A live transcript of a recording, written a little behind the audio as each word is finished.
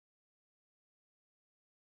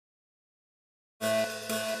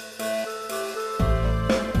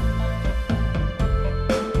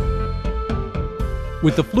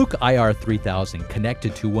With the Fluke IR3000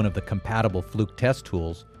 connected to one of the compatible Fluke test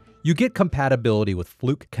tools, you get compatibility with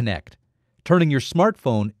Fluke Connect, turning your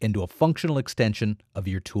smartphone into a functional extension of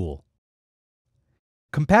your tool.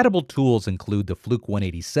 Compatible tools include the Fluke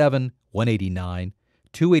 187, 189,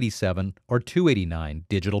 287, or 289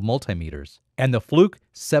 digital multimeters, and the Fluke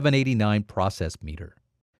 789 process meter.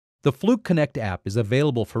 The Fluke Connect app is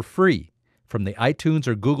available for free from the iTunes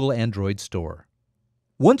or Google Android store.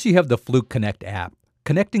 Once you have the Fluke Connect app,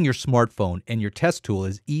 connecting your smartphone and your test tool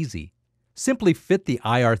is easy. Simply fit the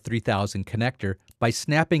IR3000 connector by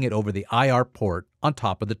snapping it over the IR port on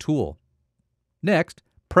top of the tool. Next,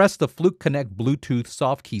 press the Fluke Connect Bluetooth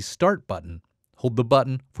Softkey Start button. Hold the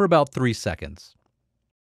button for about 3 seconds.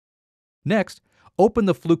 Next, open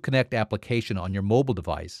the Fluke Connect application on your mobile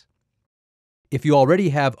device. If you already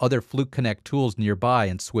have other Fluke Connect tools nearby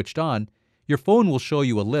and switched on, your phone will show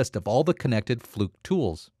you a list of all the connected Fluke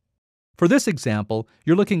tools. For this example,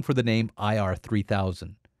 you're looking for the name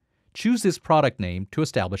IR3000. Choose this product name to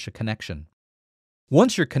establish a connection.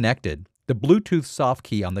 Once you're connected, the Bluetooth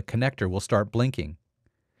Softkey on the connector will start blinking.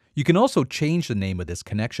 You can also change the name of this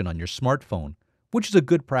connection on your smartphone, which is a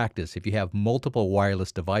good practice if you have multiple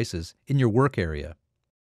wireless devices in your work area.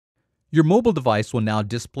 Your mobile device will now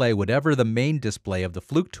display whatever the main display of the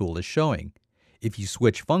Fluke tool is showing. If you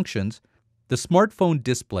switch functions, the smartphone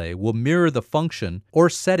display will mirror the function or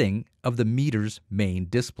setting of the meter's main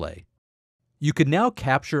display. You can now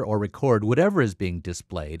capture or record whatever is being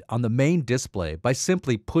displayed on the main display by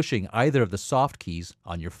simply pushing either of the soft keys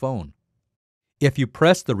on your phone. If you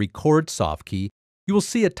press the Record soft key, you will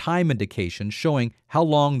see a time indication showing how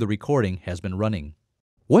long the recording has been running.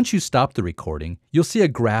 Once you stop the recording, you'll see a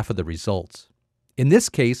graph of the results. In this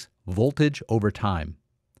case, voltage over time.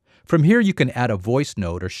 From here, you can add a voice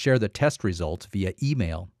note or share the test results via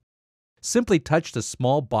email. Simply touch the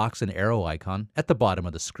small box and arrow icon at the bottom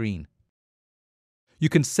of the screen. You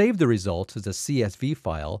can save the results as a CSV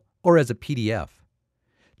file or as a PDF.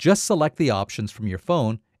 Just select the options from your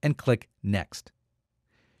phone and click Next.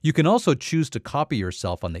 You can also choose to copy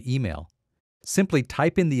yourself on the email. Simply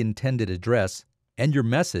type in the intended address and your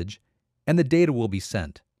message, and the data will be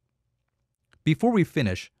sent. Before we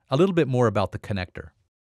finish, a little bit more about the connector.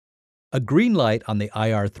 A green light on the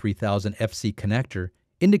IR3000 FC connector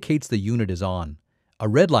indicates the unit is on. A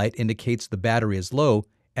red light indicates the battery is low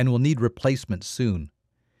and will need replacement soon.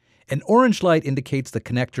 An orange light indicates the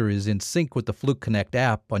connector is in sync with the Fluke Connect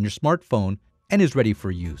app on your smartphone and is ready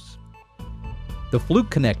for use. The Fluke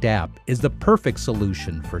Connect app is the perfect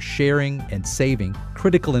solution for sharing and saving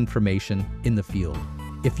critical information in the field.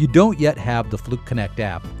 If you don't yet have the Fluke Connect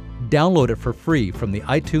app, download it for free from the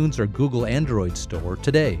iTunes or Google Android store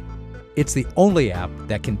today. It's the only app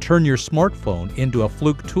that can turn your smartphone into a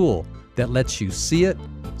Fluke tool that lets you see it,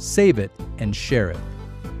 save it, and share it.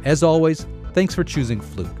 As always, thanks for choosing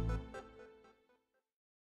Fluke.